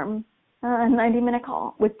free form, 90-minute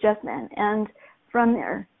call with just men. And from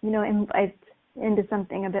there, invite into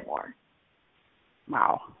something a bit more.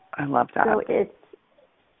 Wow. I love that. So it's,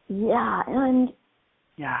 so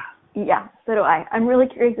do I. I'm really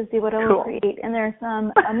curious to see what I will create. And there are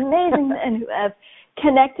some amazing men who have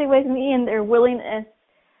connected with me and their willingness,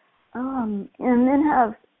 and then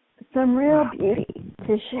have some real beauty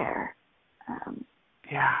to share.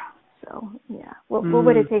 So, what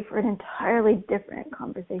would it take for an entirely different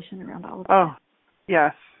conversation around all of that? Oh,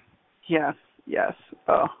 yes.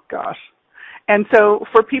 Oh, gosh. And so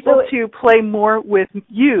for people to play more with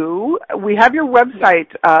you, we have your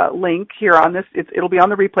website link here on this. It'll be on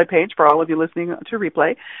the replay page for all of you listening to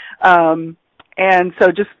replay. And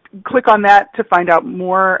so just click on that to find out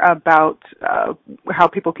more about how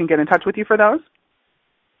people can get in touch with you for those.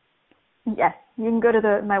 Yes, you can go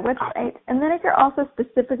to my website. And then if you're also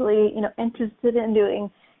specifically, interested in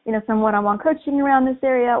doing, some one-on-one coaching around this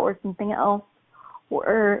area or something else,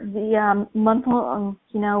 or the month-long,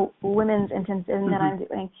 women's intensive that I'm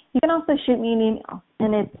doing, you can also shoot me an email,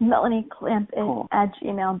 and it's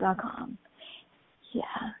melanieclampett@gmail.com.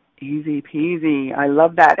 Easy peasy. I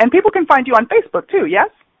love that. And people can find you on Facebook, too,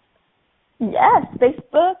 yes? Yes,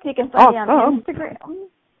 Facebook. You can find me on Instagram.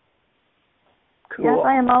 Cool. Yes,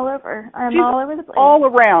 I am all over. I'm all over the place. All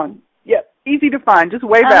around. Yep. Easy to find. Just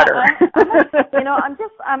way better.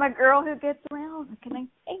 I'm a girl who gets around. What can I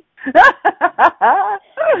say?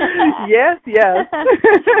 Yes.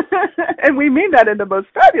 And we mean that in the most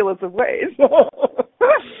fabulous of ways. So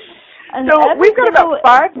we've got about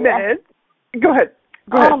 5 minutes. Go ahead.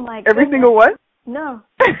 Oh, my goodness. Every single one? No,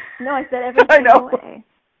 I said every single way.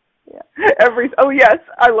 Yeah. Yes,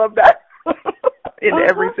 I love that. In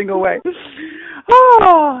every single way.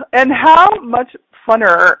 Oh, and how much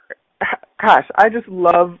funner. Gosh, I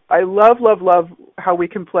love how we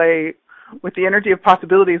can play with the energy of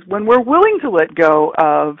possibilities when we're willing to let go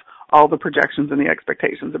of all the projections and the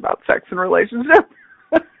expectations about sex and relationship.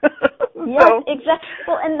 Yes, exactly.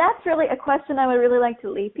 Well, and that's really a question I would really like to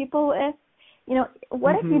leave people with. You know,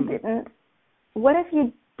 what if you didn't? What if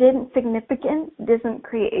you didn't? Significance doesn't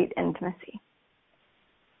create intimacy,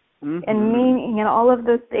 and meaning, and all of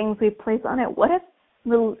those things we place on it. What if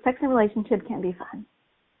sex and relationship can be fun?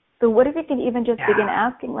 So what if you could even just begin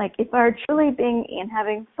asking, like, if I were truly being and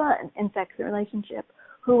having fun in sex and relationship,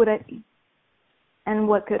 who would I be? And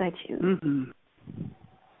what could I choose?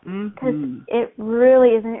 Because it really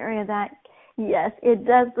is an area that, yes, it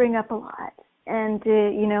does bring up a lot. And to,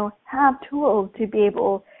 you know, have tools to be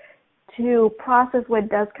able to process what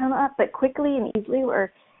does come up, but quickly and easily,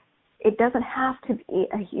 where it doesn't have to be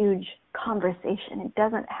a huge conversation. It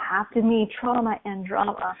doesn't have to be trauma and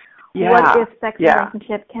drama. Yeah. What if sex and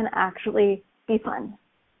relationship can actually be fun?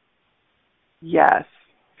 Yes.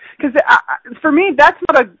 Because for me, that's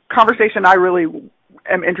not a conversation I really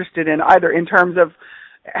am interested in either, in terms of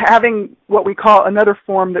having what we call another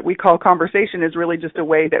form that we call conversation is really just a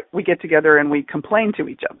way that we get together and we complain to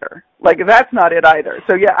each other. Like, that's not it either.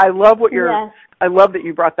 So yeah, I love I love that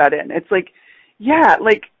you brought that in. It's like, yeah,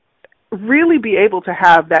 like really be able to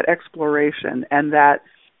have that exploration and that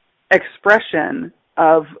expression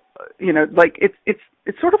of, you know, like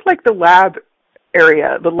it's sort of like the lab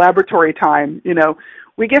area, the laboratory time, you know,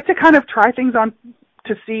 we get to kind of try things on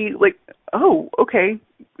to see, like, oh, okay,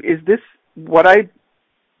 is this what I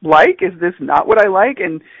like? Is this not what I like?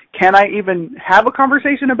 And can I even have a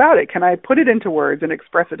conversation about it? Can I put it into words and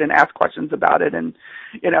express it and ask questions about it? And,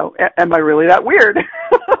 you know, am I really that weird?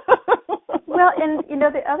 Well, and, you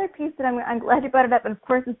know, the other piece that I'm glad you brought it up, and of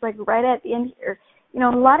course it's like right at the end here, you know,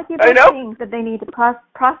 a lot of people think that they need to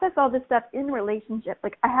process all this stuff in relationship.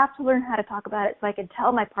 Like, I have to learn how to talk about it so I can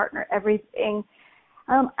tell my partner everything.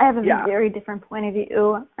 I have a very different point of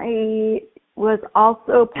view. I was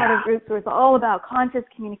also part of groups where it's all about conscious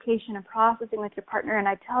communication and processing with your partner, and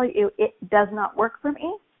I tell you, it does not work for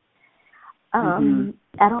me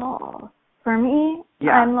at all. For me,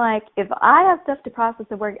 I'm like, if I have stuff to process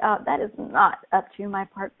and work out, that is not up to my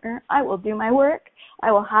partner. I will do my work.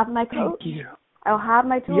 I will have my coach. Thank you. I will have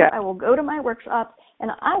my tools. I will go to my workshops,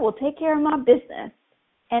 and I will take care of my business.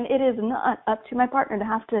 And it is not up to my partner to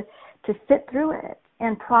have to sit through it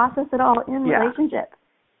and process it all in relationship.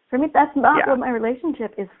 For me, that's not what my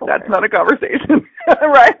relationship is for. That's not a conversation,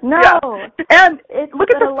 right? No. Yeah. And look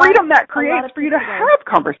at the freedom that creates for you to have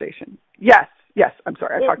conversation. Yes. I'm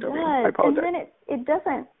sorry, I talked over you. I apologize. And then it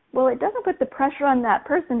doesn't put the pressure on that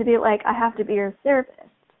person to be like, I have to be your therapist.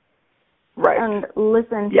 Right. And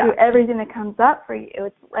listen to everything that comes up for you.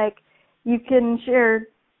 It's like you can share,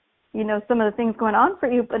 you know, some of the things going on for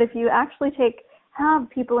you, but if you actually have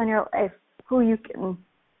people in your life who you can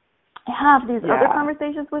have these other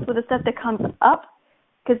conversations with the stuff that comes up,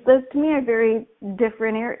 because those to me are very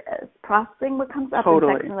different areas. Processing what comes up in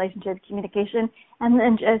sex and relationship communication, and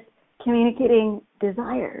then just communicating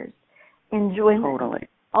desires, enjoyment,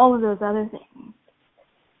 all of those other things.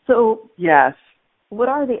 So what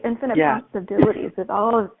are the infinite possibilities of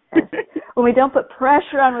all of this? When we don't put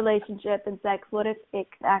pressure on relationship and sex, what if it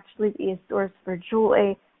could actually be a source for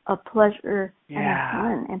joy, of pleasure, and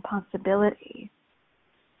fun and possibility?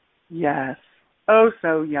 Yes. Oh,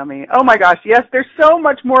 so yummy. Oh, my gosh. Yes, there's so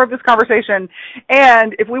much more of this conversation.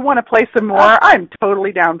 And if we want to play some more, I'm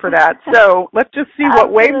totally down for that. So let's just see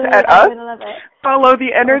what waves at us. Follow the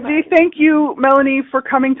energy. Thank you, Melanie, for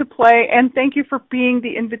coming to play. And thank you for being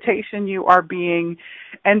the invitation you are being,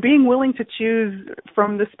 and being willing to choose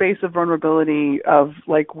from the space of vulnerability of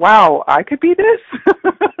like, wow, I could be this.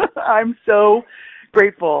 I'm so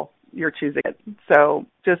grateful you're choosing it. So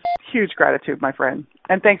just huge gratitude, my friend.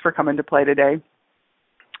 And thanks for coming to play today.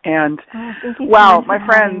 And wow, my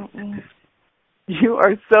friends, you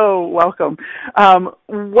are so welcome.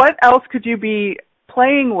 What else could you be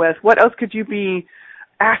playing with? What else could you be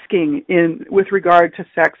asking with regard to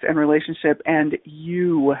sex and relationship, and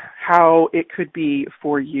how it could be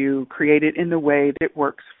for you, created in the way that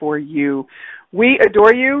works for you? We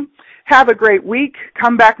adore you. Have a great week.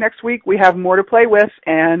 Come back next week. We have more to play with,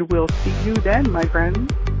 and we'll see you then, my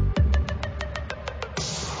friends.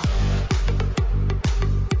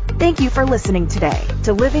 Thank you for listening today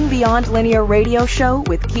to Living Beyond Linear Radio Show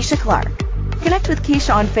with Keisha Clark. Connect with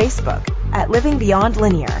Keisha on Facebook at Living Beyond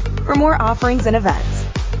Linear for more offerings and events.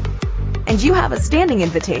 And you have a standing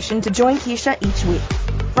invitation to join Keisha each week.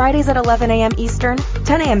 Fridays at 11 a.m. Eastern,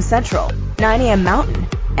 10 a.m. Central, 9 a.m. Mountain,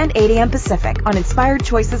 and 8 a.m. Pacific on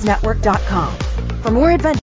InspiredChoicesNetwork.com. For more adventures,